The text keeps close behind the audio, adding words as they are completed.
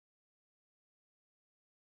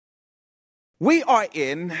We are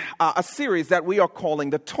in a series that we are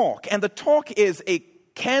calling The Talk. And The Talk is a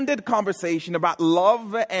candid conversation about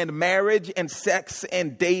love and marriage and sex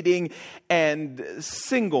and dating and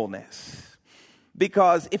singleness.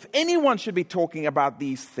 Because if anyone should be talking about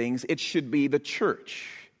these things, it should be the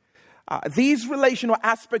church. These relational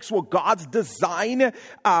aspects were God's design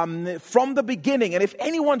from the beginning. And if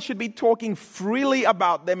anyone should be talking freely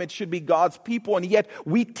about them, it should be God's people. And yet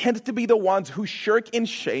we tend to be the ones who shirk in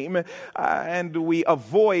shame and we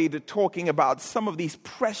avoid talking about some of these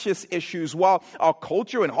precious issues, while our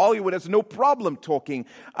culture in Hollywood has no problem talking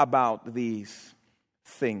about these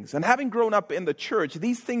things. And having grown up in the church,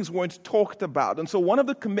 these things weren't talked about. And so one of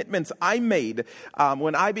the commitments I made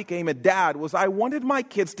when I became a dad was I wanted my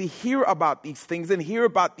kids to hear about these things and hear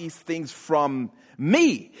about these things from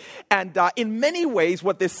me. And in many ways,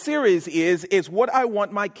 what this series is what I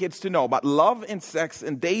want my kids to know about love and sex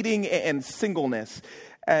and dating and singleness.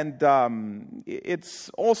 And it's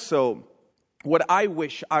also what I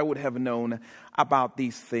wish I would have known about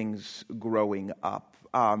these things growing up.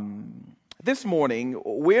 This morning,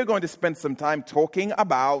 we're going to spend some time talking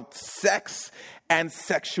about sex and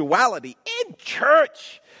sexuality in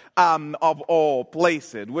church, of all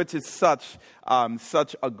places, which is such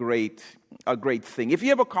a great thing. If you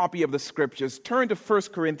have a copy of the scriptures, turn to 1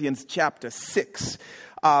 Corinthians chapter 6.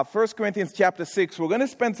 1 Corinthians chapter 6, we're going to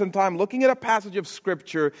spend some time looking at a passage of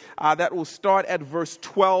scripture that will start at verse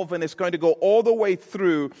 12, and it's going to go all the way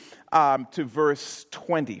through to verse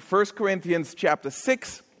 20. 1 Corinthians chapter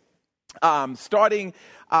 6. Starting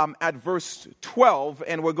at verse 12,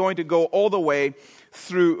 and we're going to go all the way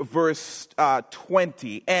through verse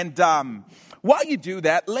 20. And while you do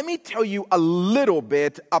that, let me tell you a little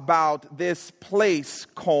bit about this place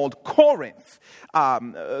called Corinth,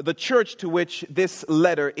 the church to which this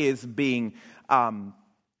letter is being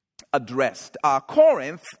addressed.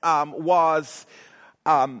 Corinth was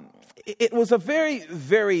a very,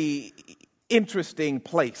 very interesting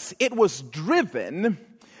place. It was driven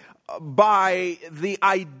by the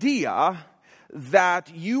idea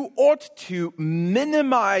that you ought to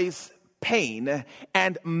minimize pain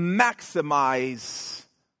and maximize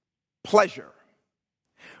pleasure.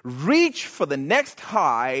 Reach for the next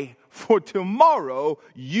high, for tomorrow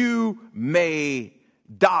you may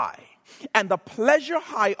die. And the pleasure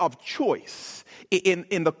high of choice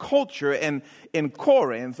in the culture and in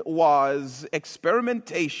Corinth was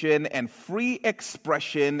experimentation and free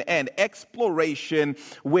expression and exploration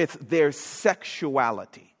with their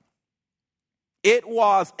sexuality. It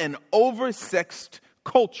was an oversexed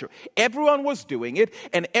culture. Everyone was doing it,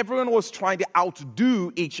 and everyone was trying to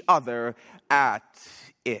outdo each other at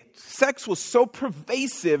it. Sex was so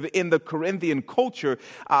pervasive in the Corinthian culture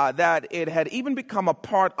that it had even become a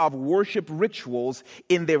part of worship rituals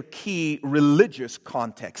in their key religious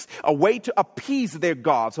context. A way to appease their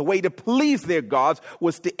gods, a way to please their gods,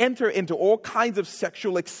 was to enter into all kinds of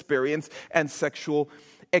sexual experience and sexual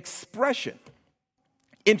expression.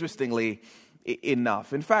 Interestingly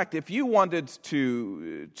enough, in fact, if you wanted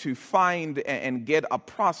to find and get a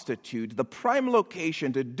prostitute, the prime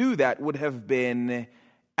location to do that would have been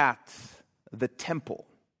at the temple.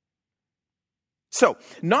 So,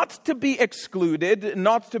 not to be excluded,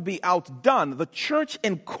 not to be outdone, the church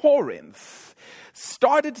in Corinth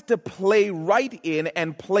started to play right in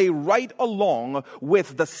and play right along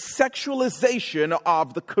with the sexualization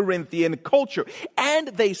of the Corinthian culture. And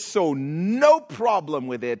they saw no problem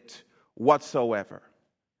with it whatsoever.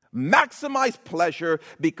 Maximize pleasure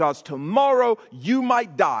because tomorrow you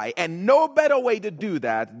might die. And no better way to do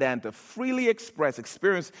that than to freely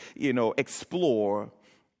experience, explore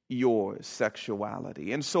your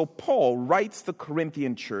sexuality. And so Paul writes the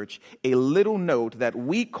Corinthian church a little note that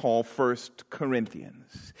we call 1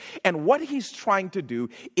 Corinthians. And what he's trying to do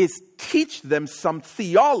is teach them some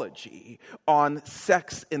theology on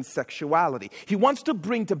sex and sexuality. He wants to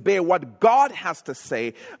bring to bear what God has to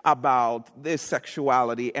say about their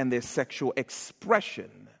sexuality and their sexual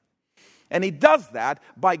expression. And he does that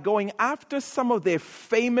by going after some of their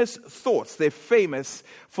famous thoughts, their famous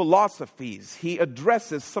philosophies. He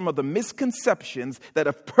addresses some of the misconceptions that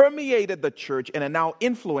have permeated the church and are now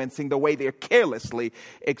influencing the way they're carelessly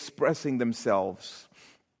expressing themselves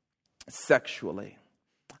sexually.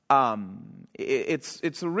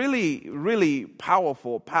 It's a really, really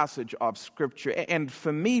powerful passage of Scripture. And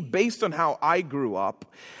for me, based on how I grew up,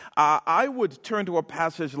 I would turn to a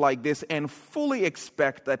passage like this and fully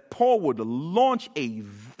expect that Paul would launch a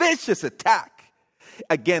vicious attack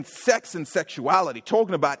against sex and sexuality,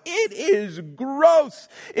 talking about it is gross,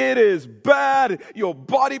 it is bad, your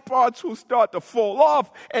body parts will start to fall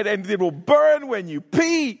off, and it will burn when you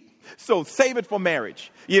pee. So save it for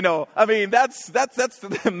marriage. That's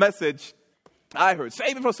the message I heard.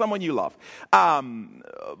 Save it for someone you love.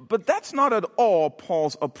 But that's not at all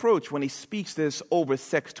Paul's approach when he speaks this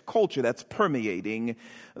over-sexed culture that's permeating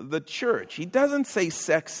the church. He doesn't say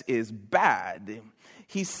sex is bad.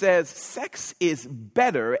 He says sex is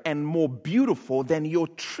better and more beautiful than you're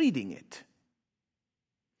treating it.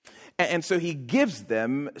 And so he gives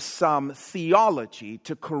them some theology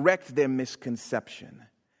to correct their misconception.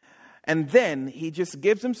 And then he just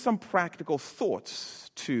gives them some practical thoughts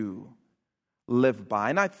to live by.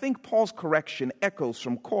 And I think Paul's correction echoes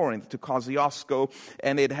from Corinth to Kosciuszko,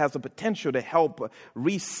 and it has the potential to help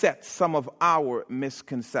reset some of our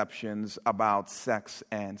misconceptions about sex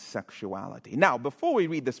and sexuality. Now, before we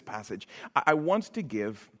read this passage, I want to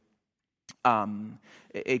give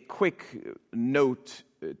a quick note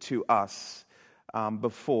to us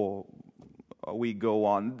before we go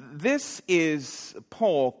on. This is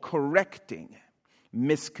Paul correcting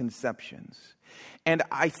misconceptions. And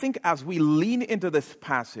I think as we lean into this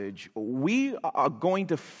passage, we are going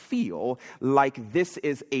to feel like this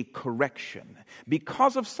is a correction.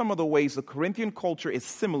 Because of some of the ways the Corinthian culture is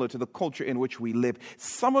similar to the culture in which we live,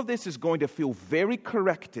 some of this is going to feel very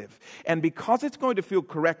corrective. And because it's going to feel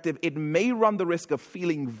corrective, it may run the risk of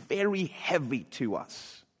feeling very heavy to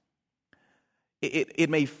us. It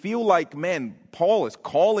may feel like, man, Paul is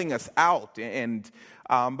calling us out,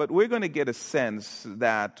 but we're going to get a sense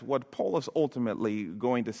that what Paul is ultimately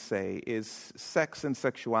going to say is sex and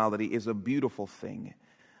sexuality is a beautiful thing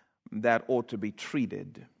that ought to be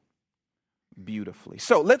treated beautifully.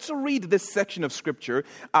 So let's read this section of Scripture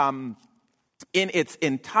in its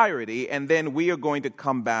entirety, and then we are going to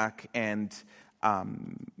come back and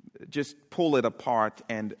just pull it apart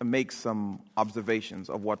and make some observations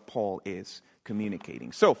of what Paul is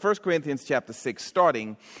communicating. So 1 Corinthians chapter 6,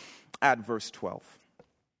 starting at verse 12.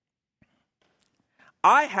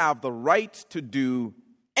 I have the right to do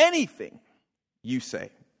anything, you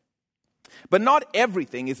say, but not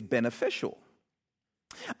everything is beneficial.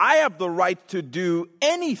 I have the right to do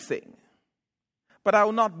anything, but I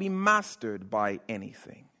will not be mastered by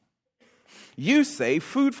anything. You say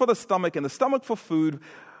food for the stomach and the stomach for food,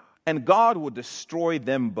 and God will destroy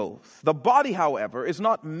them both. The body, however, is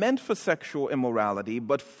not meant for sexual immorality,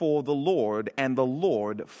 but for the Lord, and the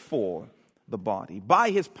Lord for the body.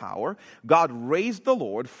 By his power, God raised the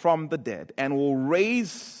Lord from the dead and will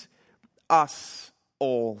raise us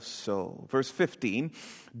also. Verse 15,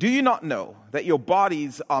 do you not know that your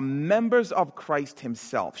bodies are members of Christ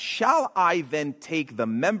himself? Shall I then take the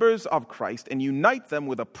members of Christ and unite them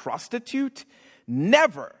with a prostitute?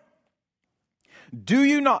 Never. Do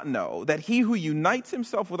you not know that he who unites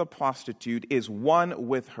himself with a prostitute is one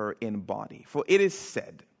with her in body? For it is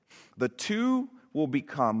said, the two will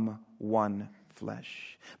become one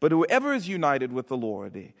flesh. But whoever is united with the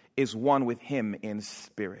Lord is one with him in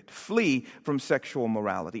spirit. Flee from sexual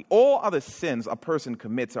immorality. All other sins a person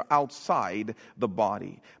commits are outside the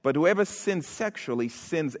body. But whoever sins sexually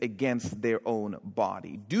sins against their own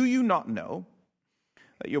body. Do you not know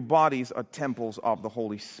that your bodies are temples of the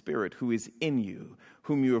Holy Spirit who is in you,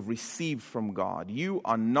 whom you have received from God? You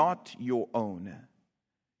are not your own.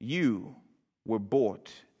 You were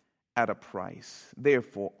bought at a price.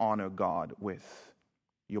 Therefore, honor God with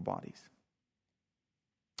your bodies.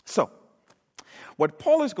 So, what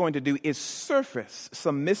Paul is going to do is surface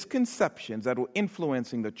some misconceptions that were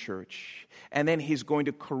influencing the church, and then he's going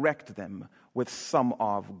to correct them with some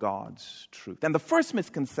of God's truth. And the first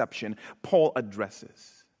misconception Paul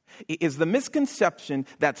addresses is the misconception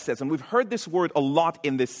that says, and we've heard this word a lot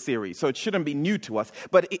in this series, so it shouldn't be new to us,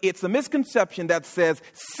 but it's the misconception that says,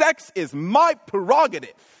 sex is my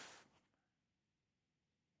prerogative,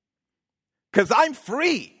 because I'm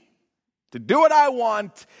free to do what I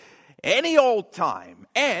want any old time.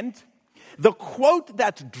 And the quote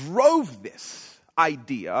that drove this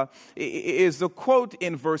idea is the quote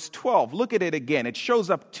in verse 12. Look at it again. It shows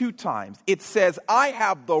up 2 times. It says, I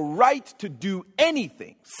have the right to do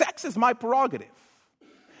anything. Sex is my prerogative.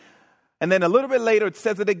 And then a little bit later it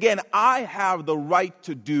says it again. I have the right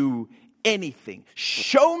to do anything.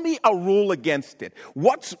 Show me a rule against it.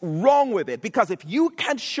 What's wrong with it? Because if you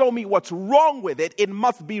can't show me what's wrong with it, it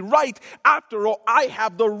must be right. After all, I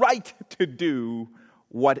have the right to do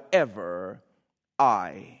whatever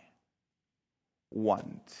I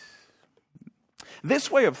want.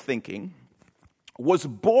 This way of thinking was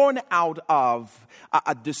born out of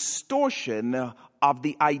a distortion of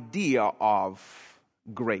the idea of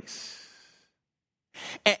grace.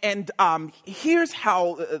 And here's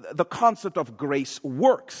how the concept of grace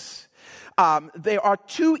works. There are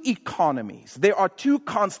 2 economies. There are 2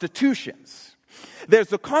 constitutions. There's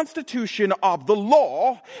the constitution of the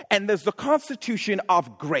law, and there's the constitution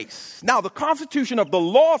of grace. Now, the constitution of the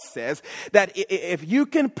law says that if you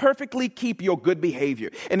can perfectly keep your good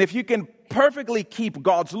behavior, and if you can perfectly keep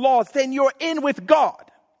God's laws, then you're in with God.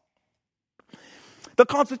 The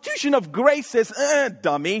constitution of grace says,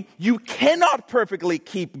 dummy, you cannot perfectly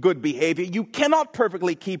keep good behavior. You cannot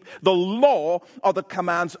perfectly keep the law or the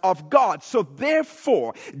commands of God. So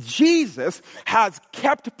therefore, Jesus has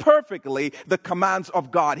kept perfectly the commands of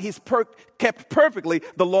God. He's kept perfectly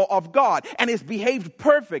the law of God, and has behaved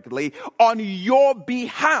perfectly on your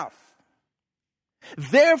behalf.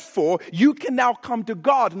 Therefore, you can now come to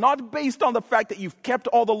God, not based on the fact that you've kept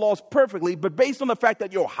all the laws perfectly, but based on the fact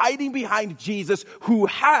that you're hiding behind Jesus, who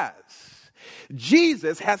has.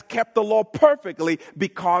 Jesus has kept the law perfectly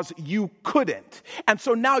because you couldn't. And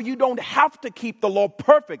so now you don't have to keep the law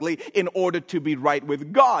perfectly in order to be right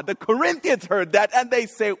with God. The Corinthians heard that and they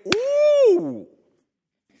say, ooh,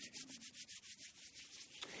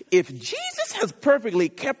 if Jesus has perfectly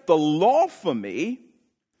kept the law for me,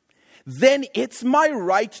 then it's my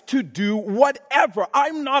right to do whatever.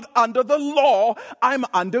 I'm not under the law, I'm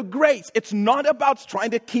under grace. It's not about trying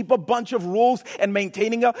to keep a bunch of rules and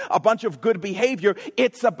maintaining a bunch of good behavior.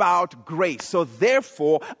 It's about grace. So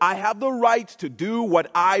therefore, I have the right to do what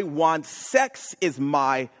I want. Sex is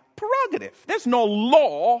my prerogative. There's no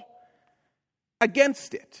law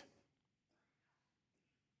against it.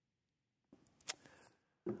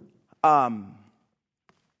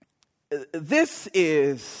 This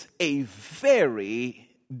is a very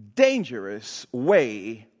dangerous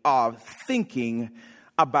way of thinking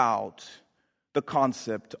about the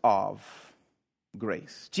concept of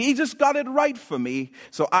grace. Jesus got it right for me,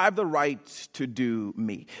 so I have the right to do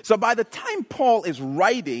me. So by the time Paul is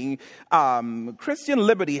writing, Christian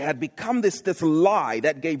liberty had become this lie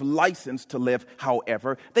that gave license to live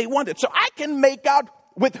however they wanted. So I can make out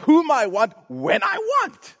with whom I want when I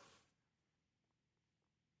want.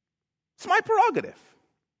 It's my prerogative.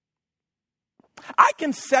 I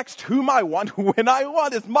can sext whom I want when I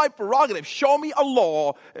want. It's my prerogative. Show me a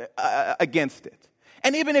law against it.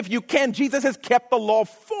 And even if you can, Jesus has kept the law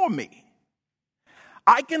for me.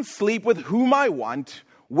 I can sleep with whom I want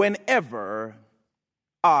whenever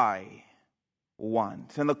I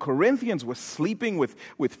want. And the Corinthians were sleeping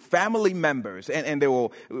with family members, and they were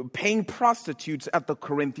paying prostitutes at the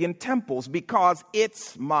Corinthian temples because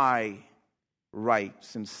it's my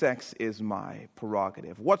rights and sex is my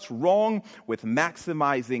prerogative. What's wrong with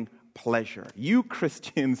maximizing pleasure? You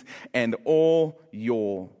Christians and all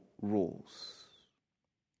your rules.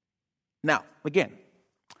 Now, again,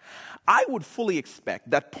 I would fully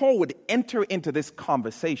expect that Paul would enter into this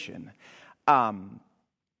conversation and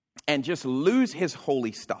just lose his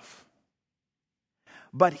holy stuff.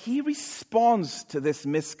 But he responds to this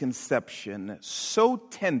misconception so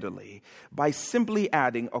tenderly by simply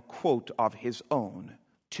adding a quote of his own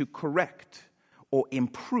to correct or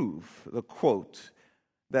improve the quote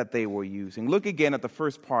that they were using. Look again at the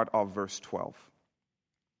first part of verse 12.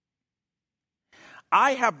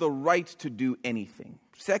 I have the right to do anything.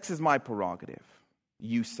 Sex is my prerogative,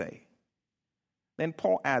 you say. Then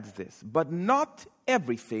Paul adds this, but not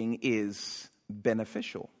everything is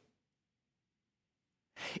beneficial.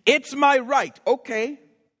 It's my right, okay.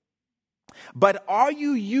 But are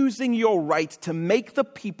you using your right to make the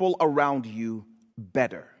people around you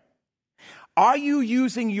better? Are you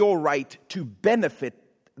using your right to benefit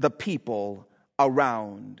the people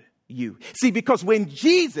around you? See, because when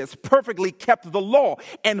Jesus perfectly kept the law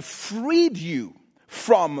and freed you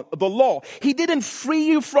from the law, he didn't free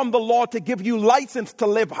you from the law to give you license to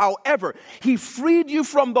live however. He freed you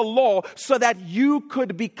from the law so that you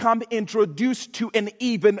could become introduced to an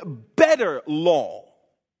even better law.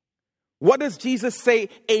 What does Jesus say?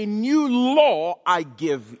 A new law I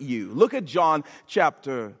give you. Look at John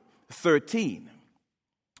chapter 13,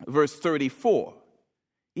 verse 34.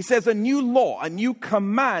 He says, a new law, a new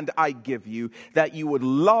command I give you, that you would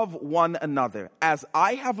love one another. As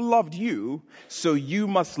I have loved you, so you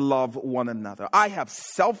must love one another. I have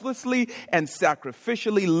selflessly and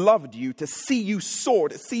sacrificially loved you to see you soar,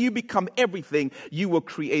 to see you become everything you were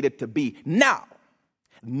created to be. Now,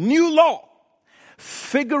 new law.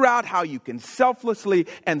 Figure out how you can selflessly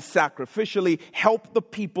and sacrificially help the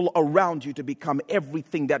people around you to become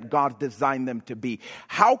everything that God designed them to be.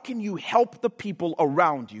 How can you help the people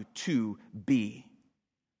around you to be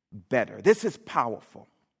better? This is powerful.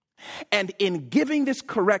 And in giving this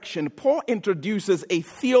correction, Paul introduces a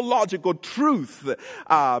theological truth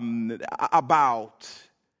about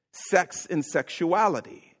sex and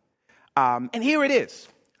sexuality. And here it is.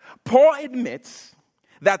 Paul admits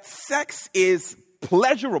that sex is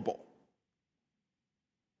pleasurable.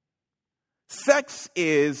 sex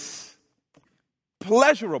is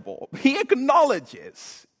pleasurable. He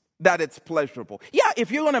acknowledges that it's pleasurable. Yeah,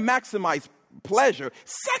 if you're going to maximize pleasure,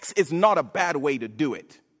 sex is not a bad way to do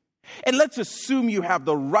it. And let's assume you have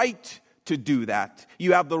the right to do that.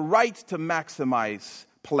 You have the right to maximize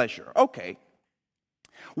pleasure. Okay.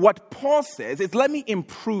 What Paul says is, let me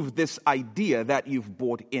improve this idea that you've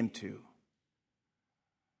bought into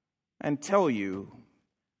and tell you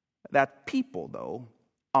that people, though,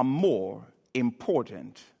 are more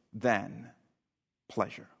important than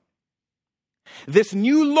pleasure. This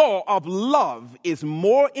new law of love is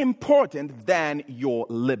more important than your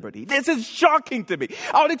liberty. This is shocking to me.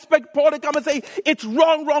 I would expect Paul to come and say, it's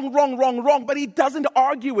wrong, wrong, wrong, wrong, wrong. But he doesn't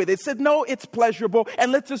argue with it. He said, no, it's pleasurable,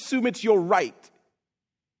 and let's assume it's your right.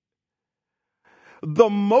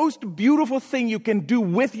 The most beautiful thing you can do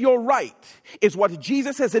with your right is what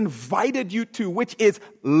Jesus has invited you to, which is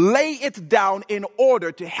lay it down in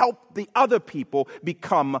order to help the other people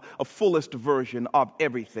become a fullest version of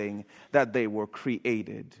everything that they were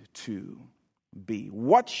created to be.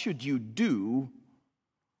 What should you do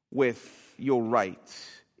with your right,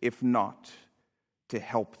 if not to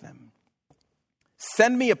help them?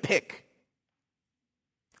 Send me a pic.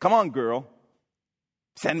 Come on, girl.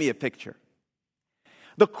 Send me a picture.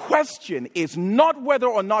 The question is not whether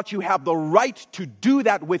or not you have the right to do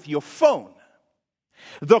that with your phone.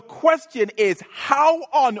 The question is, how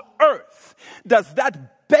on earth does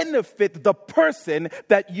that benefit the person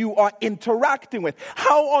that you are interacting with?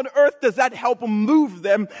 How on earth does that help move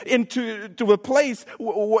them into a place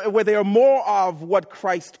where they are more of what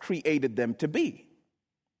Christ created them to be?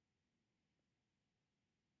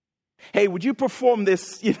 Hey, would you perform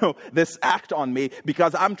this act on me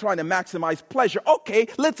because I'm trying to maximize pleasure? Okay,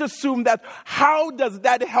 let's assume that. How does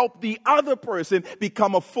that help the other person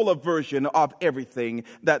become a fuller version of everything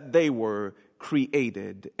that they were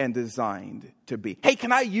created and designed to be? Hey,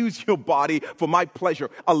 can I use your body for my pleasure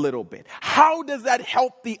a little bit? How does that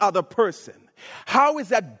help the other person? How is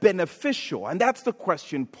that beneficial? And that's the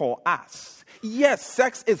question Paul asks. Yes,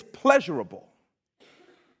 sex is pleasurable,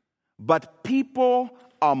 but people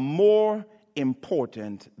are more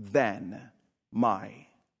important than my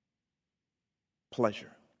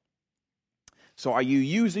pleasure. So are you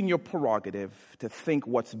using your prerogative to think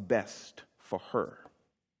what's best for her?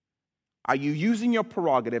 Are you using your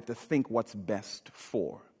prerogative to think what's best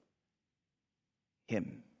for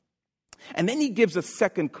him? And then he gives a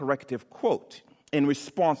second corrective quote in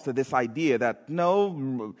response to this idea that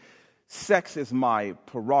no, sex is my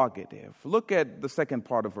prerogative. Look at the second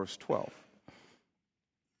part of verse 12.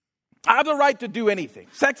 I have the right to do anything.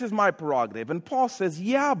 Sex is my prerogative. And Paul says,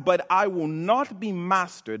 yeah, but I will not be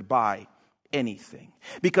mastered by anything.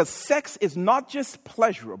 Because sex is not just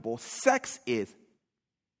pleasurable, sex is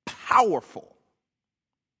powerful.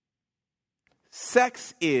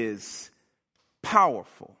 Sex is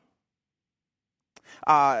powerful.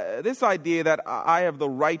 This idea that I have the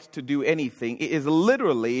right to do anything is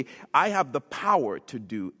literally, I have the power to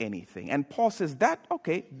do anything. And Paul says that,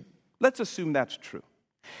 okay, let's assume that's true.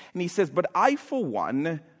 And he says, but I, for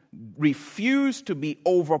one, refuse to be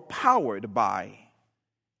overpowered by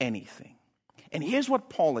anything. And here's what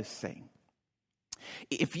Paul is saying.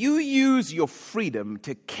 If you use your freedom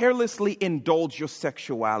to carelessly indulge your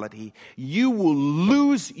sexuality, you will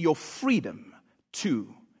lose your freedom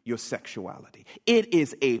to your sexuality. It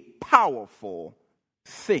is a powerful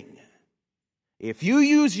thing. If you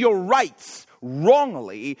use your rights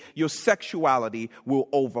wrongly, your sexuality will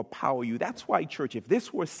overpower you. That's why, church, if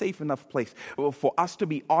this were a safe enough place for us to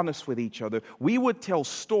be honest with each other, we would tell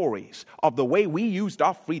stories of the way we used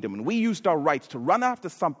our freedom and we used our rights to run after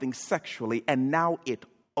something sexually, and now it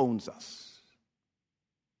owns us.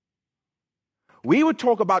 We would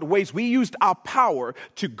talk about ways we used our power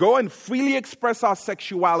to go and freely express our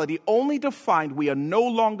sexuality, only to find we are no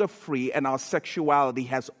longer free and our sexuality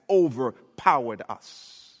has overpowered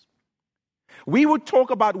us. We would talk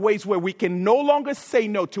about ways where we can no longer say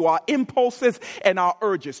no to our impulses and our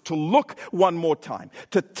urges to look one more time,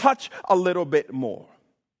 to touch a little bit more,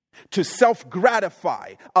 to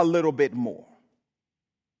self-gratify a little bit more.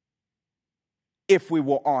 If we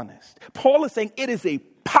were honest. Paul is saying it is a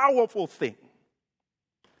powerful thing.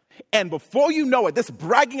 And before you know it, this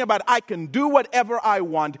bragging about I can do whatever I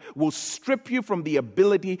want will strip you from the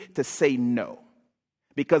ability to say no.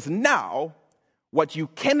 Because now, what you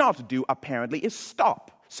cannot do, apparently, is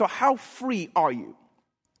stop. So how free are you?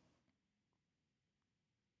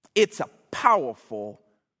 It's a powerful,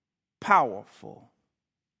 powerful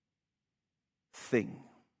thing.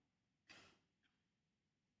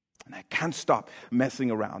 And I can't stop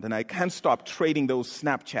messing around. And I can't stop trading those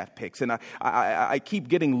Snapchat pics. And I keep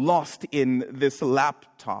getting lost in this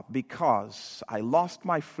laptop because I lost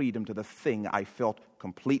my freedom to the thing I felt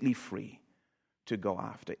completely free to go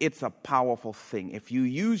after. It's a powerful thing. If you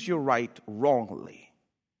use your right wrongly,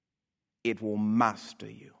 it will master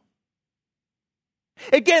you.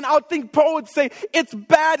 Again, I would think Paul would say, it's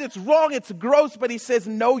bad, it's wrong, it's gross, but he says,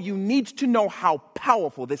 no, you need to know how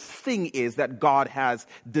powerful this thing is that God has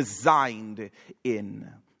designed in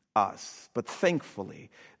us. But thankfully,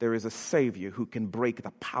 there is a Savior who can break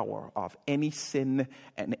the power of any sin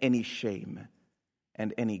and any shame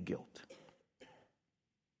and any guilt.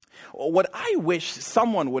 What I wish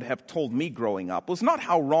someone would have told me growing up was not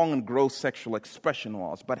how wrong and gross sexual expression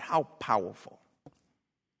was, but how powerful.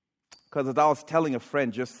 Because as I was telling a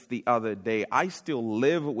friend just the other day, I still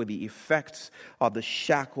live with the effects of the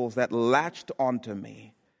shackles that latched onto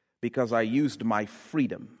me because I used my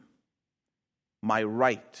freedom, my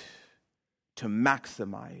right to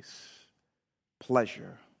maximize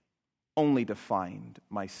pleasure, only to find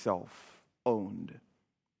myself owned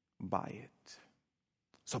by it.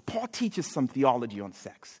 So Paul teaches some theology on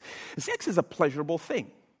sex. Sex is a pleasurable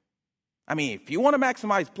thing. I mean, if you want to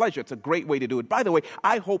maximize pleasure, it's a great way to do it. By the way,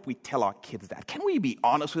 I hope we tell our kids that. Can we be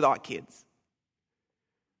honest with our kids?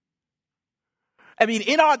 I mean,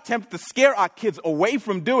 in our attempt to scare our kids away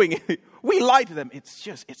from doing it, we lie to them. It's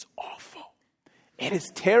awful. It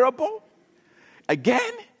is terrible.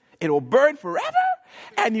 Again, it will burn forever,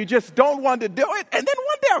 and you just don't want to do it. And then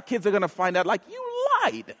one day our kids are going to find out, like, you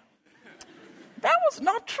lied. That was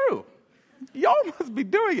not true. Y'all must be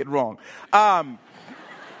doing it wrong.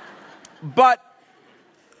 But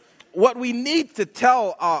what we need to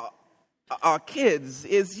tell our kids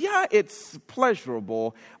is, yeah, it's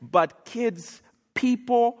pleasurable, but kids,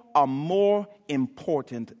 people are more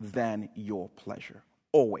important than your pleasure.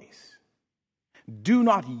 Always. Do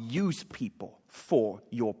not use people for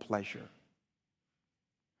your pleasure.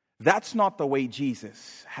 That's not the way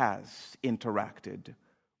Jesus has interacted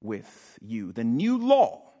with you. The new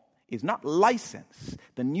law is not license.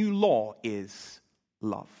 The new law is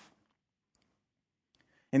love.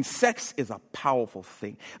 And sex is a powerful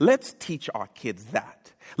thing. Let's teach our kids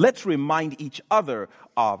that. Let's remind each other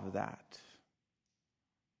of that.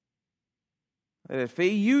 That if they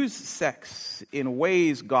use sex in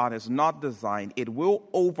ways God has not designed, it will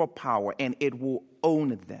overpower and it will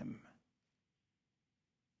own them,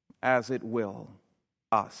 as it will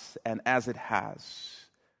us and as it has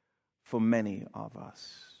for many of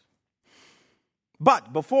us.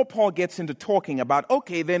 But before Paul gets into talking about,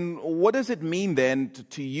 okay, then what does it mean then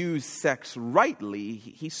to use sex rightly,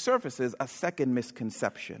 he surfaces a second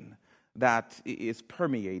misconception that is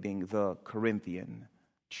permeating the Corinthian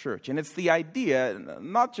church. And it's the idea,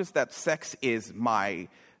 not just that sex is my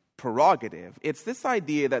prerogative, it's this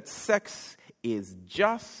idea that sex is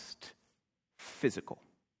just physical.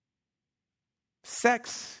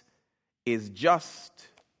 Sex is just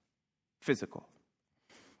physical.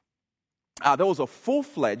 There was a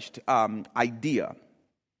full-fledged idea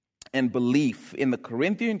and belief in the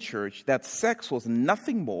Corinthian church that sex was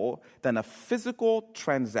nothing more than a physical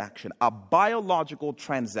transaction, a biological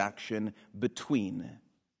transaction between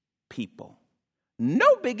people.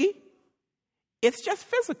 No biggie. It's just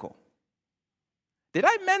physical. Did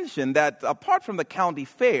I mention that apart from the county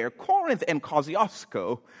fair, Corinth and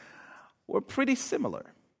Kosciuszko were pretty similar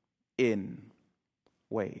in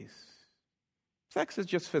ways? Sex is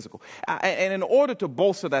just physical. And in order to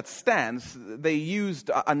bolster that stance, they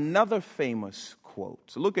used another famous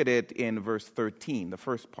quote. So look at it in verse 13, the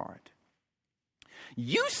first part.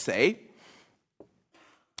 You say,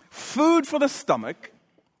 food for the stomach,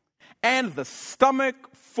 and the stomach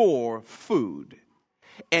for food,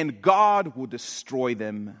 and God will destroy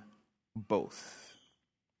them both.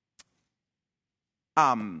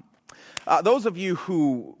 Those of you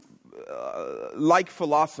who like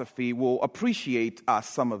philosophy will appreciate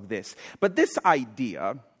some of this. But this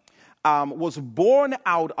idea was born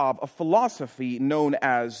out of a philosophy known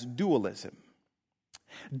as dualism.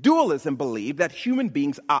 Dualism believed that human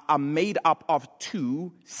beings are made up of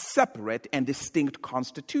two separate and distinct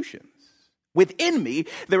constitutions. Within me,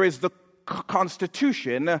 there is the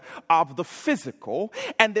constitution of the physical,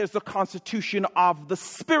 and there's the constitution of the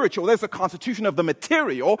spiritual. There's a constitution of the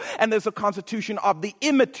material, and there's a constitution of the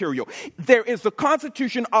immaterial. There is the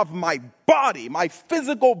constitution of my body, my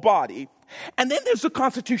physical body, and then there's the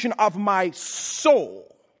constitution of my soul.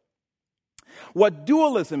 What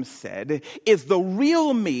dualism said is the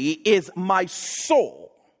real me is my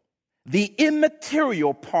soul, the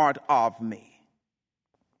immaterial part of me.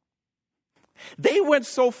 They went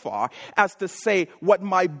so far as to say what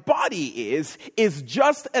my body is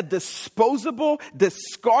just a disposable,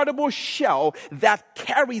 discardable shell that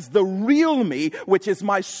carries the real me, which is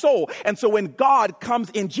my soul. And so when God comes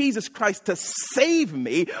in Jesus Christ to save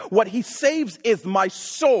me, what he saves is my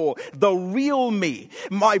soul, the real me.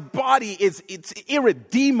 My body it's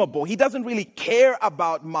irredeemable. He doesn't really care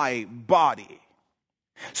about my body.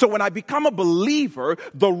 So when I become a believer,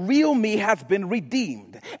 the real me has been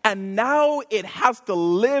redeemed. And now it has to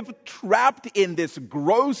live trapped in this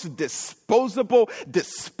gross, disposable,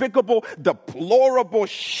 despicable, deplorable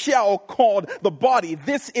shell called the body.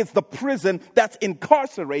 This is the prison that's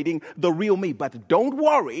incarcerating the real me. But don't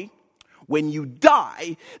worry. When you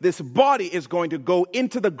die, this body is going to go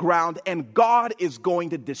into the ground and God is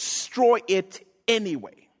going to destroy it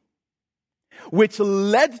anyway. Which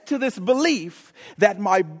led to this belief that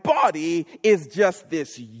my body is just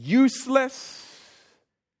this useless,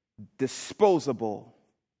 disposable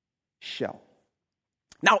shell.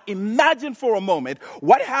 Now imagine for a moment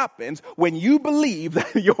what happens when you believe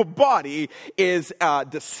that your body is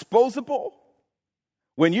disposable,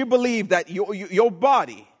 when you believe that your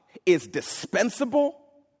body is dispensable.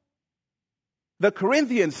 The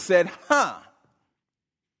Corinthians said,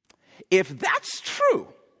 if that's true,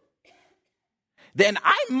 then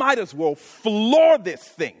I might as well floor this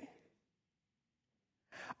thing.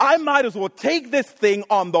 I might as well take this thing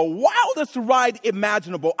on the wildest ride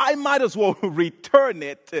imaginable. I might as well return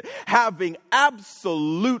it, having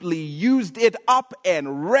absolutely used it up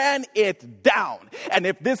and ran it down. And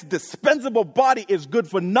if this dispensable body is good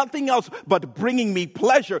for nothing else but bringing me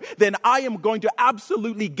pleasure, then I am going to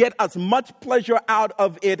absolutely get as much pleasure out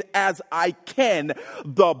of it as I can.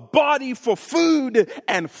 The body for food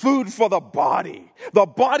and food for the body. The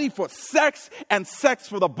body for sex and sex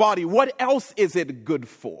for the body. What else is it good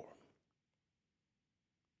for?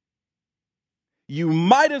 You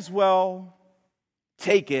might as well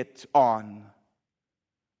take it on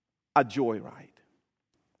a joyride.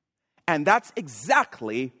 And that's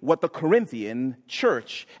exactly what the Corinthian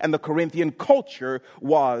church and the Corinthian culture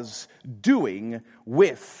was doing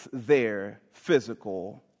with their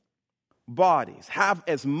physical bodies. Have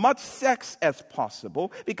as much sex as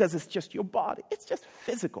possible because it's just your body. It's just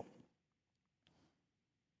physical.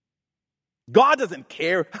 God doesn't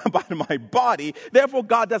care about my body. Therefore,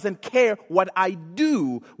 God doesn't care what I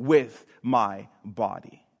do with my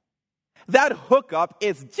body. That hookup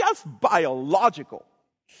is just biological.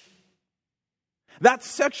 That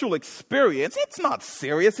sexual experience, it's not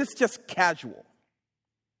serious. It's just casual.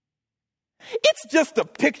 It's just a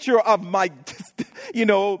picture of my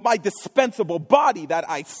dispensable body that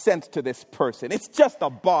I sent to this person. It's just a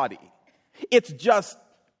body. It's just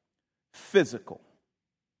physical.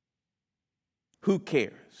 Who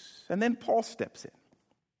cares? And then Paul steps in.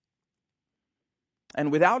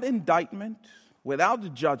 And without indictment,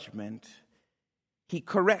 without judgment, he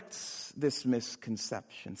corrects this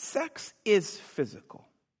misconception. Sex is physical.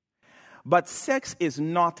 But sex is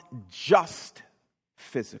not just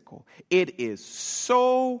physical. It is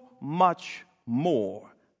so much more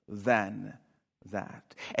than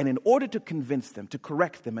that. And in order to convince them, to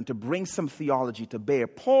correct them, and to bring some theology to bear,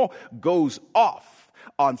 Paul goes off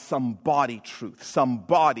on some body truth, some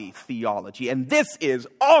body theology. And this is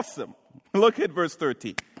awesome. Look at verse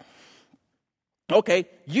 13. Okay,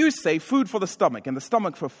 you say food for the stomach and the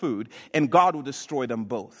stomach for food, and God will destroy them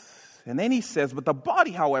both. And then he says, but the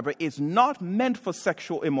body, however, is not meant for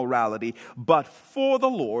sexual immorality, but for the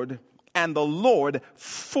Lord, and the Lord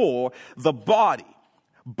for the body.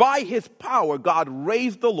 By his power, God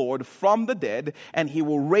raised the Lord from the dead, and he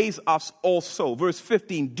will raise us also. Verse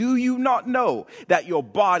 15, do you not know that your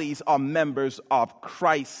bodies are members of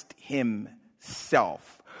Christ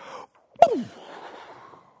himself? Boom.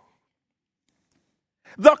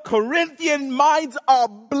 The Corinthian minds are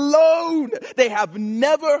blown. They have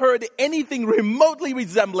never heard anything remotely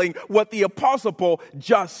resembling what the Apostle Paul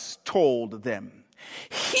just told them.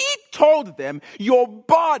 He told them, your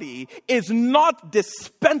body is not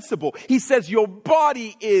dispensable. He says your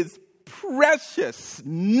body is precious.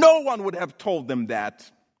 No one would have told them that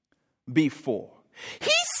before.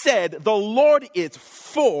 He said the Lord is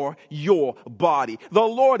for your body. The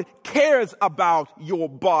Lord cares about your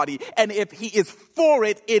body. And if he is for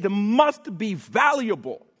it, it must be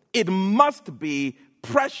valuable. It must be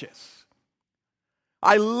precious.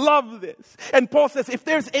 I love this. And Paul says, if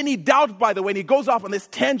there's any doubt, by the way, and he goes off on this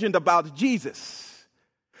tangent about Jesus.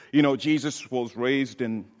 Jesus was raised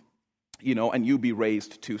and you be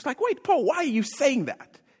raised too. It's like, wait, Paul, why are you saying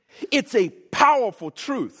that? It's a powerful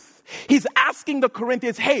truth. He's asking the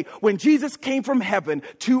Corinthians, hey, when Jesus came from heaven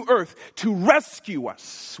to earth to rescue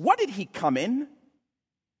us, what did he come in?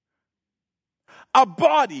 A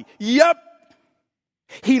body. Yep.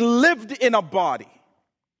 He lived in a body.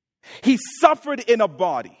 He suffered in a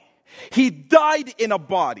body. He died in a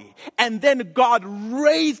body, and then God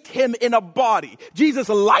raised him in a body. Jesus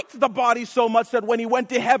liked the body so much that when he went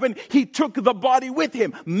to heaven, he took the body with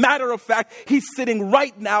him. Matter of fact, he's sitting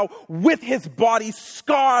right now with his body,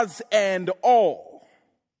 scars and all.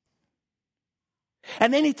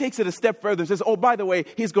 And then he takes it a step further and says, oh, by the way,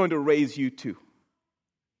 he's going to raise you too.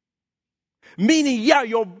 Meaning, yeah,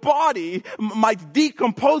 your body might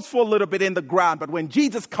decompose for a little bit in the ground, but when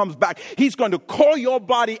Jesus comes back, he's going to call your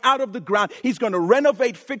body out of the ground. He's going to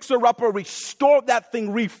renovate, fix her up, or restore that thing,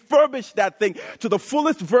 refurbish that thing to the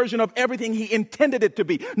fullest version of everything he intended it to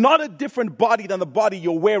be. Not a different body than the body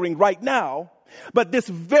you're wearing right now, but this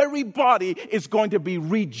very body is going to be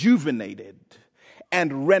rejuvenated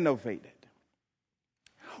and renovated.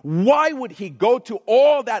 Why would he go to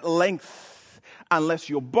all that length unless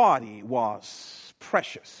your body was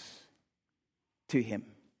precious to him?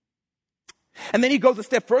 And then he goes a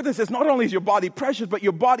step further and says, not only is your body precious, but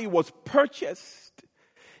your body was purchased.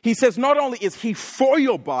 He says, not only is he for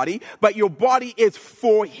your body, but your body is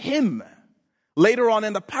for him. Later on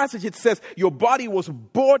in the passage, it says, your body was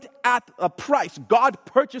bought at a price. God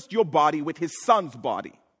purchased your body with his son's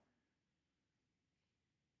body.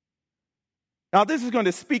 Now, this is going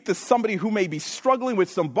to speak to somebody who may be struggling with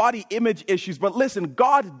some body image issues, but listen,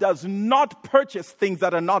 God does not purchase things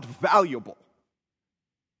that are not valuable.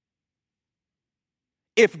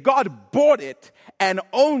 If God bought it and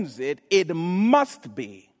owns it, it must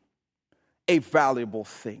be a valuable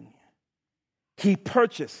thing. He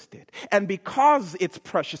purchased it. And because it's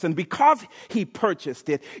precious and because he purchased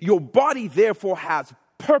it, your body therefore has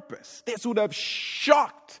purpose. This would have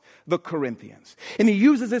shocked the Corinthians. And he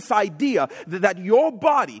uses this idea that your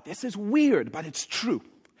body, this is weird, but it's true,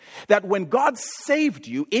 that when God saved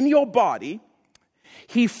you in your body,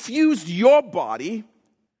 he fused your body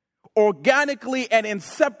organically and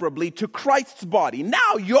inseparably to Christ's body.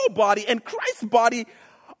 Now your body and Christ's body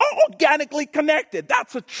are organically connected.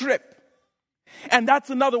 That's a trip. And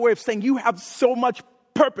that's another way of saying you have so much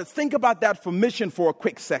purpose. Think about that for mission for a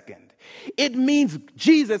quick second. It means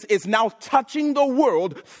Jesus is now touching the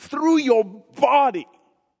world through your body.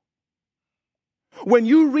 When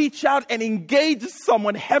you reach out and engage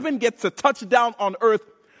someone, heaven gets a touchdown on earth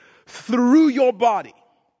through your body.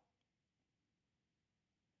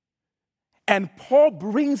 And Paul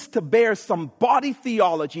brings to bear some body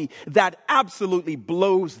theology that absolutely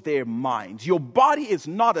blows their minds. Your body is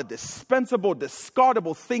not a dispensable,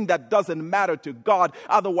 discardable thing that doesn't matter to God.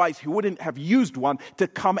 Otherwise, he wouldn't have used one to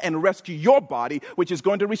come and rescue your body, which is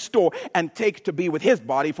going to restore and take to be with his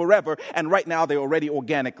body forever. And right now, they're already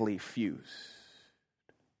organically fused.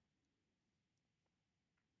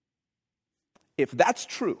 If that's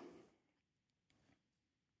true,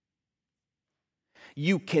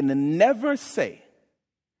 you can never say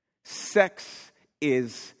sex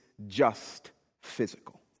is just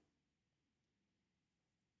physical.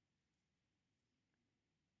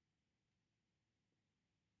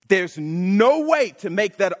 There's no way to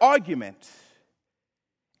make that argument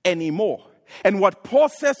anymore. And what Paul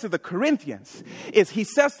says to the Corinthians is he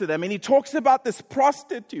says to them, and he talks about this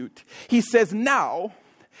prostitute. He says, now,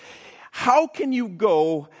 how can you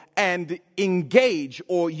go and engage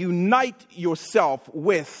or unite yourself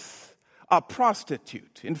with a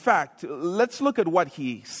prostitute? In fact, let's look at what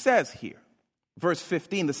he says here. Verse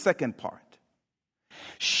 15, the second part.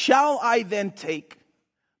 Shall I then take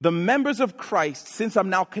the members of Christ, since I'm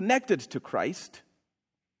now connected to Christ,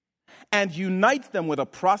 and unite them with a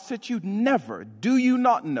prostitute? Never. Do you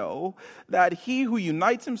not know that he who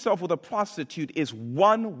unites himself with a prostitute is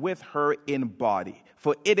one with her in body?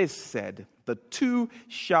 For it is said, the two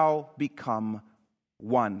shall become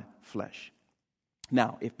one flesh.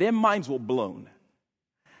 Now, if their minds were blown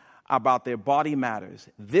about their body matters,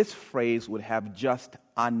 this phrase would have just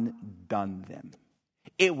undone them.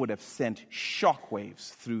 It would have sent shockwaves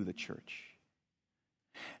through the church.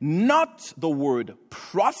 Not the word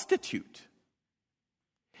prostitute,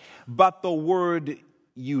 but the word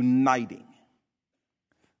uniting.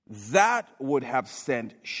 That would have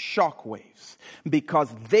sent shockwaves,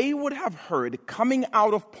 because they would have heard coming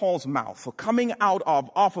out of Paul's mouth, or coming out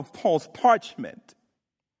off of Paul's parchment,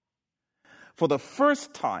 for the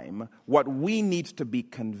first time, what we need to be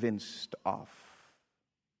convinced of.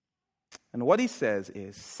 And what he says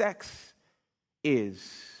is, sex is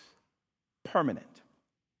permanent.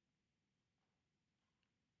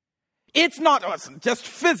 It's not just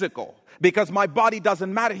physical, because my body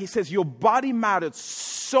doesn't matter. He says your body matters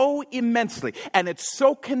so immensely, and it's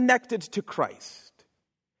so connected to Christ,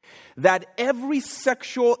 that every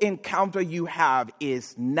sexual encounter you have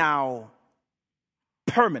is now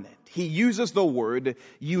permanent. He uses the word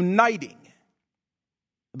uniting.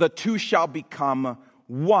 The two shall become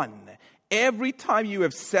one. Every time you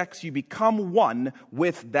have sex, you become one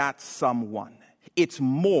with that someone. It's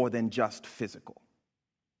more than just physical.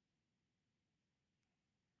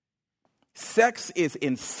 Sex is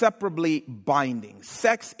inseparably binding.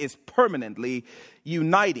 Sex is permanently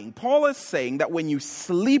uniting. Paul is saying that when you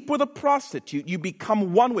sleep with a prostitute, you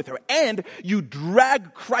become one with her, and you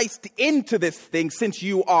drag Christ into this thing since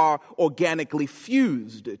you are organically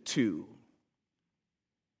fused to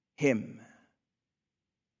him.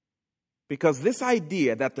 Because this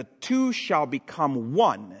idea that the two shall become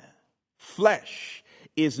one flesh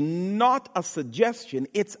is not a suggestion,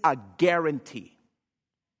 it's a guarantee.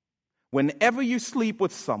 Whenever you sleep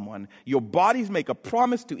with someone, your bodies make a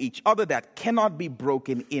promise to each other that cannot be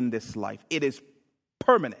broken in this life. It is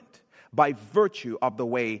permanent by virtue of the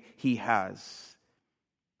way he has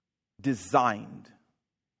designed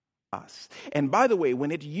us. And by the way,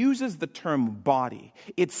 when it uses the term body,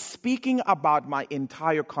 it's speaking about my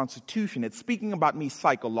entire constitution. It's speaking about me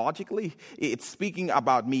psychologically. It's speaking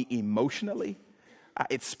about me emotionally.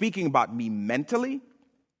 It's speaking about me mentally.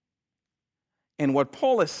 And what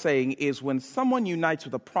Paul is saying is when someone unites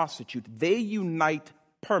with a prostitute, they unite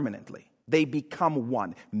permanently. They become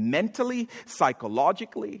one, mentally,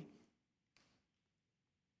 psychologically.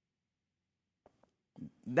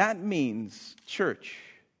 That means, church,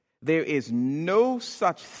 there is no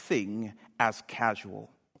such thing as casual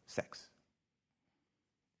sex.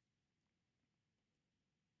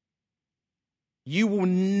 You will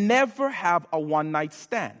never have a one-night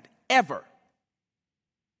stand, ever.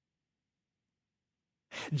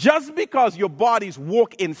 Just because your bodies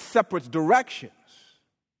walk in separate directions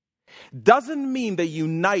doesn't mean the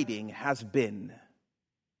uniting has been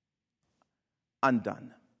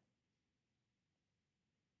undone.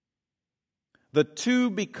 The two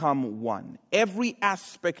become one. Every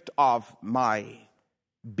aspect of my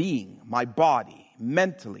being, my body,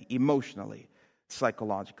 mentally, emotionally,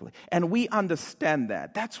 psychologically. And we understand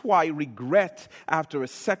that. That's why regret after a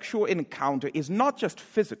sexual encounter is not just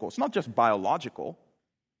physical, it's not just biological.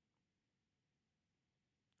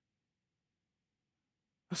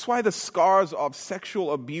 That's why the scars of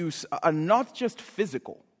sexual abuse are not just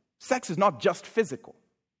physical. Sex is not just physical.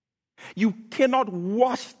 You cannot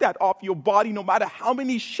wash that off your body no matter how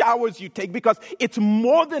many showers you take, because it's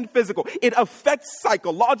more than physical. It affects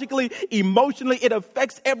psychologically, emotionally. It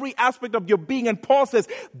affects every aspect of your being. And Paul says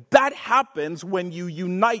that happens when you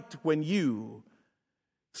unite, when you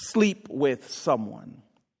sleep with someone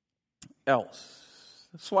else.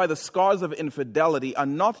 That's why the scars of infidelity are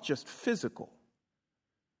not just physical.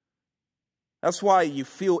 That's why you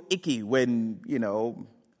feel icky when,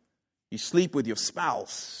 you sleep with your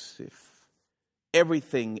spouse if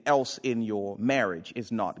everything else in your marriage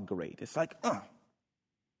is not great. It's like,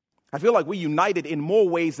 I feel like we're united in more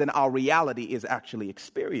ways than our reality is actually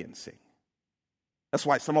experiencing. That's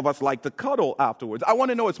why some of us like to cuddle afterwards. I want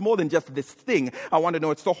to know it's more than just this thing. I want to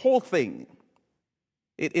know it's the whole thing.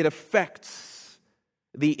 It affects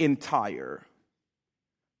the entire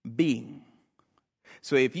being.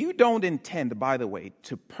 So if you don't intend, by the way,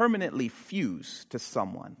 to permanently fuse to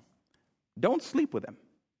someone, don't sleep with them.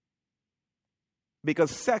 Because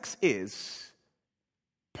sex is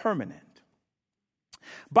permanent.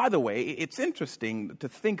 By the way, it's interesting to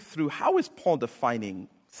think through, how is Paul defining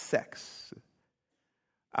sex?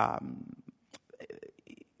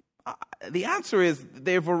 The answer is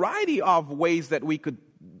there are a variety of ways that we could,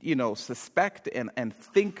 suspect and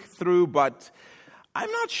think through, but I'm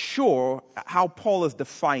not sure how Paul is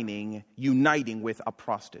defining uniting with a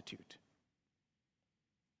prostitute.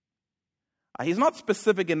 He's not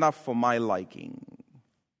specific enough for my liking.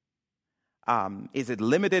 Is it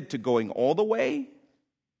limited to going all the way?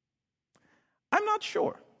 I'm not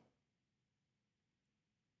sure.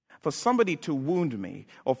 For somebody to wound me,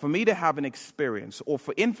 or for me to have an experience, or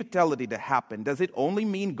for infidelity to happen, does it only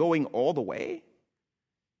mean going all the way?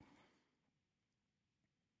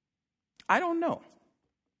 I don't know.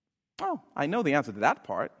 Oh, I know the answer to that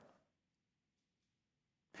part.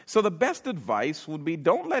 So the best advice would be,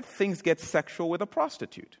 don't let things get sexual with a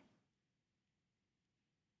prostitute.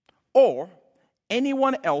 Or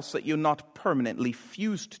anyone else that you're not permanently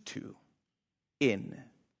fused to in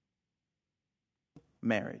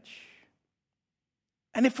marriage.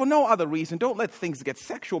 And if for no other reason, don't let things get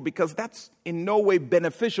sexual, because that's in no way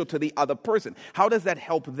beneficial to the other person. How does that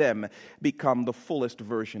help them become the fullest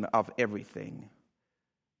version of everything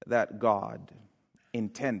that God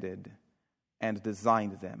intended and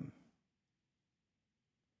designed them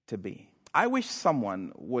to be? I wish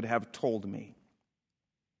someone would have told me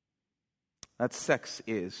that sex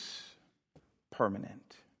is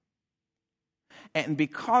permanent. And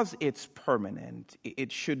because it's permanent,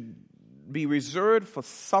 it should be reserved for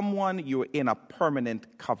someone you're in a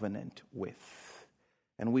permanent covenant with.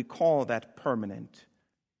 And we call that permanent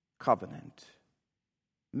covenant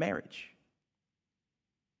marriage.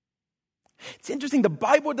 It's interesting, the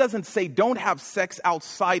Bible doesn't say don't have sex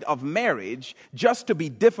outside of marriage just to be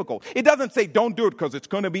difficult. It doesn't say don't do it because it's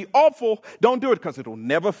going to be awful. Don't do it because it'll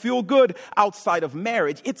never feel good outside of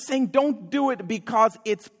marriage. It's saying don't do it because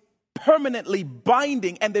it's permanently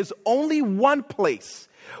binding, and there's only one place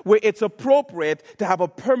where it's appropriate to have a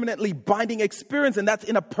permanently binding experience, and that's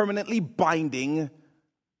in a permanently binding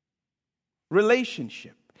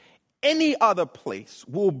relationship. Any other place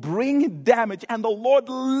will bring damage, and the Lord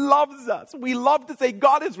loves us. We love to say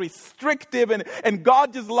God is restrictive, and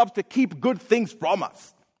God just loves to keep good things from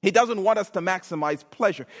us. He doesn't want us to maximize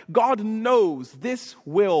pleasure. God knows this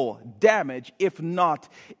will damage if not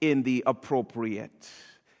in the appropriate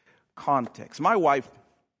context. My wife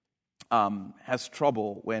has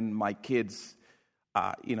trouble when my kids,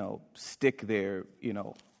 stick their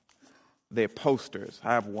posters.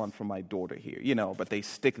 I have one from my daughter here, but they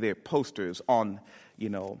stick their posters on,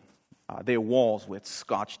 their walls with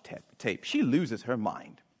Scotch tape. She loses her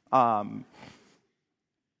mind.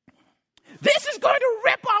 This is going to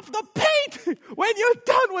rip off the paint when you're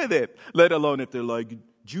done with it. Let alone if they're like,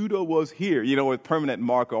 Judah was here, with permanent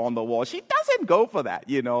marker on the wall. She doesn't go for that,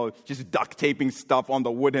 just duct taping stuff on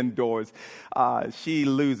the wooden doors. She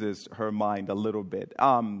loses her mind a little bit.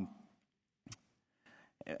 And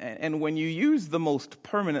when you use the most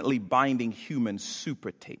permanently binding human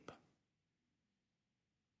super tape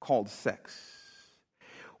called sex,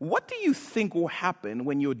 what do you think will happen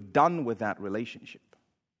when you're done with that relationship?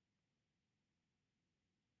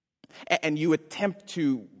 And you attempt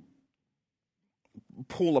to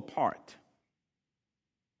pull apart.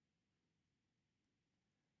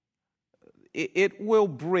 It will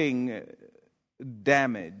bring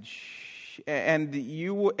damage, and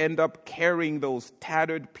you will end up carrying those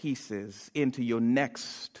tattered pieces into your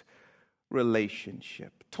next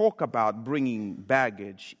relationship. Talk about bringing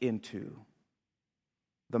baggage into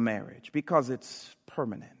the marriage, because it's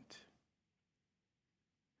permanent.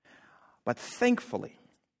 But thankfully,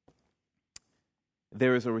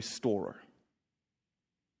 there is a restorer.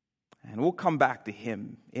 And we'll come back to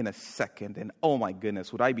him in a second. And oh my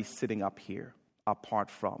goodness, would I be sitting up here apart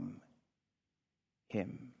from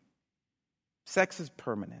him? Sex is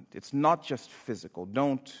permanent. It's not just physical.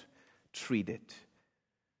 Don't treat it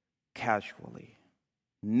casually.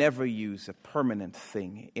 Never use a permanent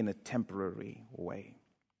thing in a temporary way.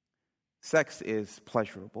 Sex is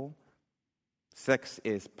pleasurable. Sex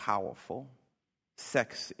is powerful.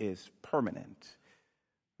 Sex is permanent.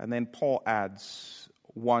 And then Paul adds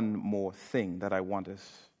one more thing that I want us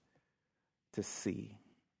to see.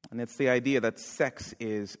 And it's the idea that sex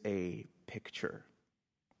is a picture.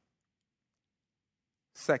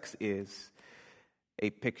 Sex is a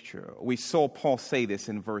picture. We saw Paul say this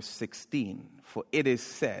in verse 16. For it is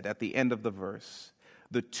said at the end of the verse,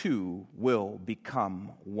 the two will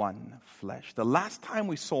become one flesh. The last time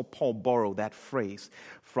we saw Paul borrow that phrase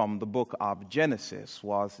from the book of Genesis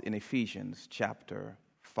was in Ephesians chapter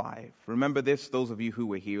 5. Remember this, those of you who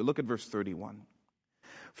were here. Look at verse 31.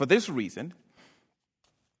 For this reason,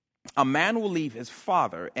 a man will leave his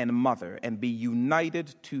father and mother and be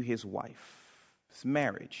united to his wife. It's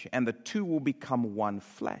marriage. And the two will become one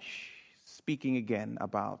flesh. Speaking again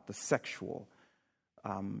about the sexual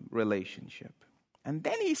relationship. And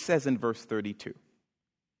then he says in verse 32,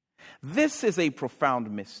 this is a profound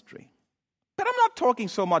mystery. But I'm not talking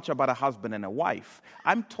so much about a husband and a wife.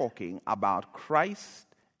 I'm talking about Christ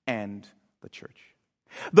and the church.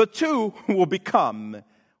 The two will become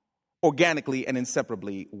organically and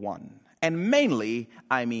inseparably one. And mainly,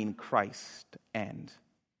 I mean Christ and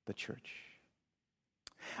the church.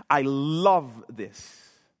 I love this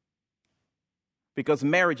because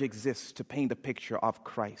marriage exists to paint a picture of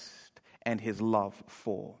Christ and his love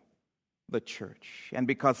for the church. And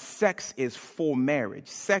because sex is for marriage,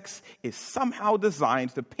 sex is somehow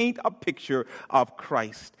designed to paint a picture of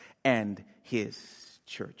Christ and his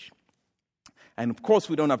church. And of course,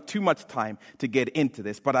 we don't have too much time to get into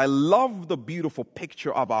this, but I love the beautiful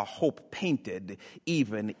picture of our hope painted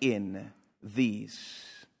even in these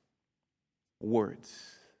words.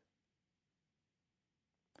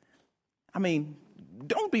 I mean,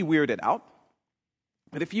 don't be weirded out.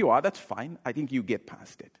 But if you are, that's fine. I think you get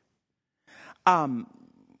past it.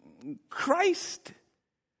 Christ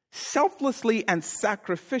selflessly and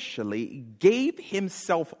sacrificially gave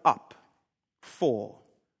himself up for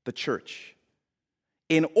the church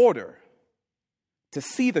in order to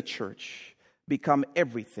see the church become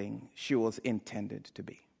everything she was intended to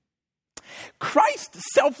be. Christ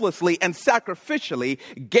selflessly and sacrificially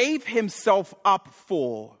gave himself up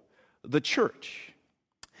for the church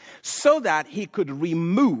so that he could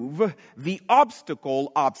remove the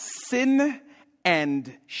obstacle of sin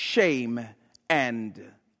and shame and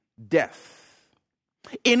death.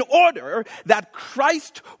 In order that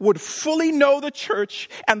Christ would fully know the church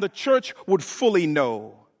and the church would fully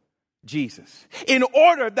know Jesus. In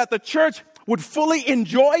order that the church would fully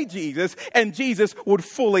enjoy Jesus and Jesus would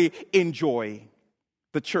fully enjoy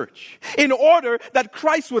the church. In order that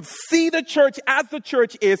Christ would see the church as the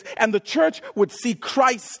church is and the church would see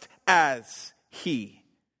Christ as he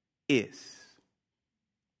is.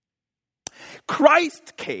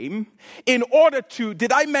 Christ came in order to,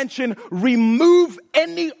 did I mention, remove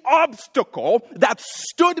any obstacle that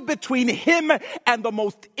stood between him and the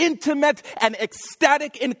most intimate and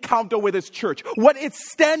ecstatic encounter with his church. What is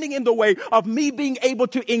standing in the way of me being able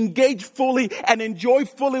to engage fully and enjoy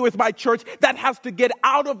fully with my church, that has to get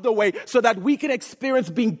out of the way so that we can experience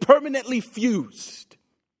being permanently fused.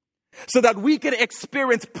 So that we can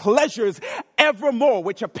experience pleasures evermore,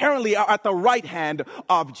 which apparently are at the right hand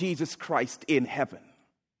of Jesus Christ in heaven.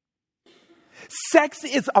 Sex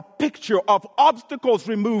is a picture of obstacles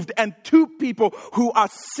removed and two people who are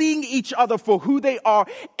seeing each other for who they are.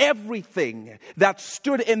 Everything that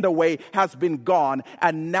stood in the way has been gone,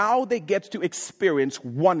 and now they get to experience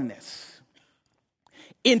oneness,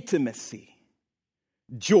 intimacy,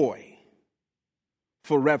 joy.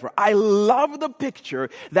 Forever. I love the picture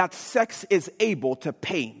that sex is able to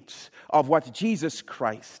paint of what Jesus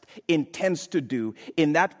Christ intends to do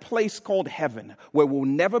in that place called heaven, where we'll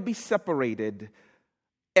never be separated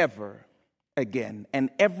ever again, and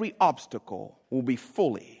every obstacle will be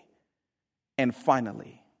fully and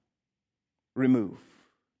finally removed.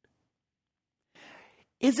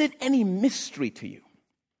 Is it any mystery to you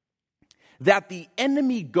that the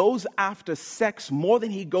enemy goes after sex more than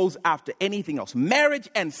he goes after anything else? Marriage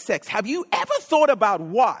and sex. Have you ever thought about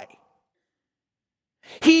why?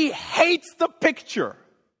 He hates the picture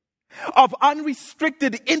of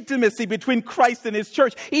unrestricted intimacy between Christ and his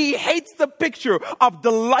church. He hates the picture of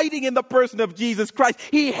delighting in the person of Jesus Christ.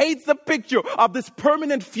 He hates the picture of this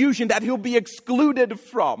permanent fusion that he'll be excluded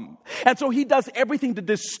from. And so he does everything to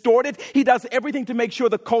distort it. He does everything to make sure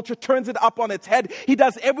the culture turns it up on its head. He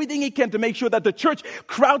does everything he can to make sure that the church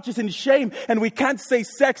crouches in shame and we can't say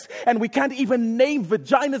sex and we can't even name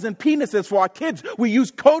vaginas and penises for our kids. We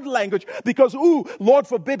use code language because, Lord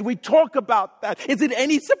forbid we talk about that. Is it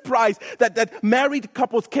any surprise that married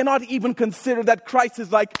couples cannot even consider that Christ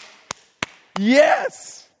is like,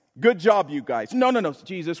 yes, good job, you guys. No,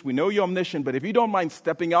 Jesus, we know you're omniscient, but if you don't mind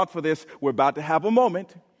stepping out for this, we're about to have a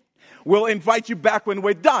moment. We'll invite you back when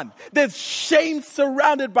we're done. There's shame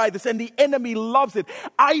surrounded by this, and the enemy loves it.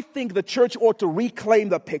 I think the church ought to reclaim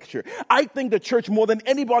the picture. I think the church, more than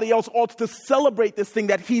anybody else, ought to celebrate this thing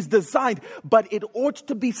that he's designed, but it ought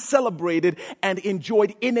to be celebrated and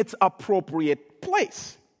enjoyed in its appropriate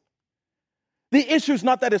place. The issue is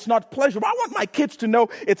not that it's not pleasurable. I want my kids to know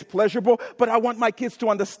it's pleasurable, but I want my kids to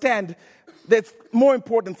understand there's more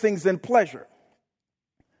important things than pleasure.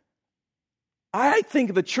 I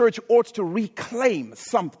think the church ought to reclaim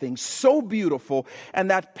something so beautiful, and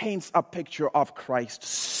that paints a picture of Christ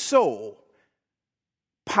so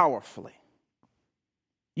powerfully.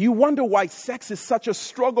 You wonder why sex is such a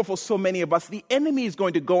struggle for so many of us. The enemy is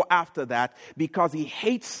going to go after that because he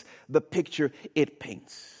hates the picture it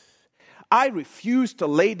paints. I refuse to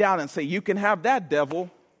lay down and say, you can have that, devil.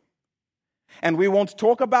 And we won't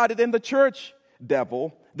talk about it in the church,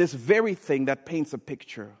 devil. This very thing that paints a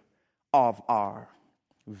picture of our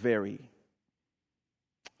very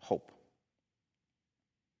hope.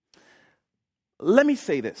 Let me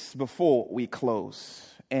say this before we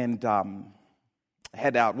close and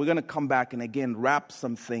head out. We're going to come back and again wrap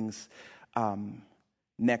some things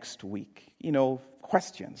next week.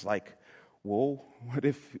 Questions like, well, what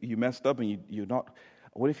if you messed up and you're not?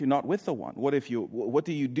 What if you're not with the one? What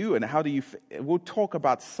do you do and how do you? We'll talk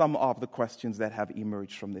about some of the questions that have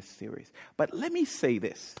emerged from this series. But let me say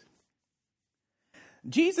this: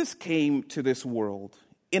 Jesus came to this world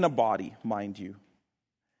in a body, mind you,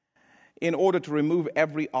 in order to remove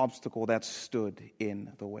every obstacle that stood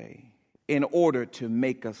in the way. in order to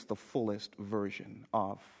make us the fullest version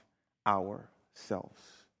of ourselves.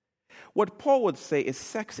 What Paul would say is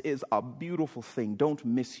sex is a beautiful thing. Don't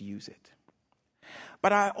misuse it.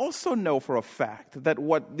 But I also know for a fact that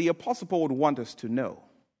what the Apostle Paul would want us to know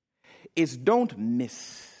is don't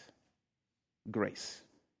miss grace.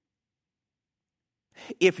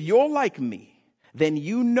 If you're like me, then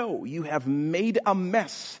you know you have made a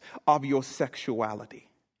mess of your sexuality.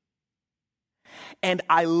 And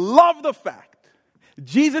I love the fact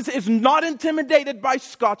Jesus is not intimidated by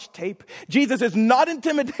Scotch tape. Jesus is not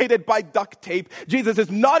intimidated by duct tape. Jesus is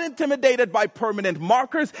not intimidated by permanent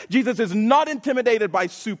markers. Jesus is not intimidated by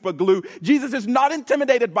super glue. Jesus is not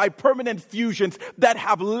intimidated by permanent fusions that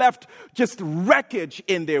have left just wreckage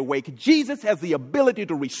in their wake. Jesus has the ability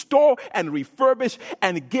to restore and refurbish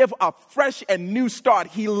and give a fresh and new start.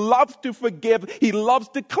 He loves to forgive. He loves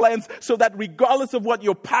to cleanse, so that regardless of what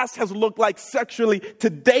your past has looked like sexually,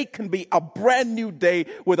 today can be a brand new day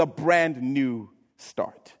with a brand new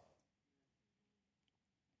start.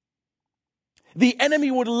 The enemy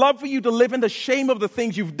would love for you to live in the shame of the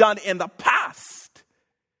things you've done in the past.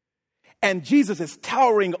 And Jesus is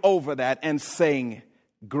towering over that and saying,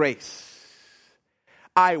 grace,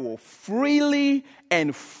 I will freely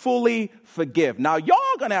and fully forgive. Now, y'all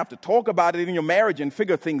are going to have to talk about it in your marriage and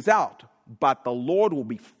figure things out. But the Lord will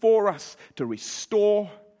be for us to restore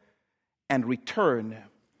and return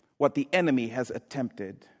what the enemy has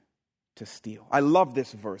attempted to steal. I love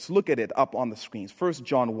this verse. Look at it up on the screens. 1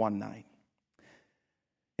 John 1:9.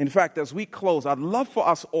 In fact, as we close, I'd love for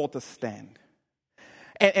us all to stand.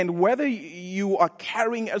 And whether you are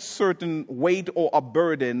carrying a certain weight or a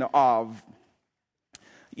burden of,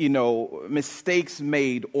 mistakes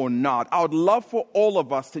made or not, I would love for all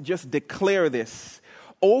of us to just declare this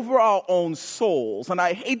over our own souls. And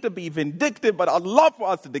I hate to be vindictive, but I'd love for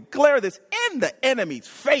us to declare this in the enemy's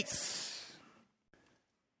face.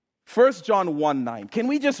 1 John 1:9. Can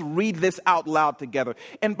we just read this out loud together?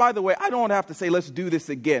 And by the way, I don't have to say, let's do this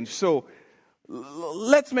again. So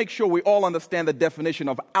let's make sure we all understand the definition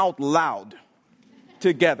of out loud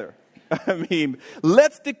together.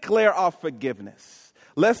 Let's declare our forgiveness.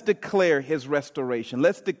 Let's declare his restoration.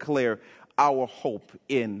 Let's declare our hope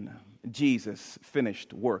in Jesus'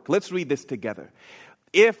 finished work. Let's read this together.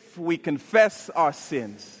 If we confess our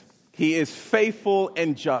sins, he is faithful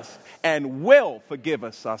and just and will forgive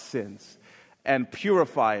us our sins and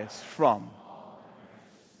purify us from.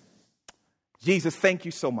 Jesus, thank you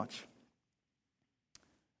so much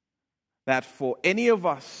that for any of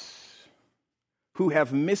us who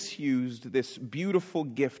have misused this beautiful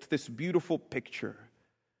gift, this beautiful picture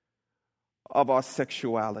of our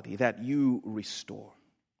sexuality, that you restore.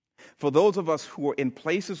 For those of us who are in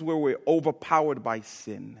places where we're overpowered by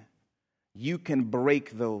sin, you can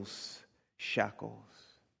break those shackles.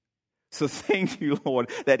 So thank you,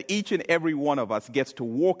 Lord, that each and every one of us gets to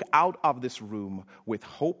walk out of this room with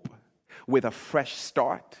hope, with a fresh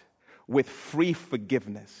start, with free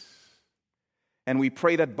forgiveness. And we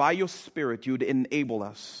pray that by your Spirit, you'd enable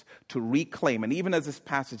us to reclaim, and even as this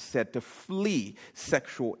passage said, to flee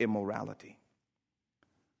sexual immorality.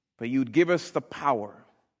 But you'd give us the power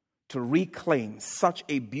to reclaim such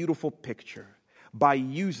a beautiful picture by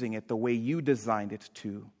using it the way you designed it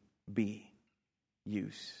to be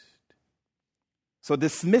used. So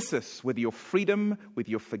dismiss us with your freedom, with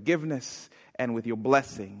your forgiveness, and with your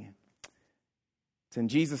blessing. It's in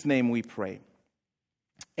Jesus' name we pray.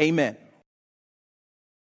 Amen.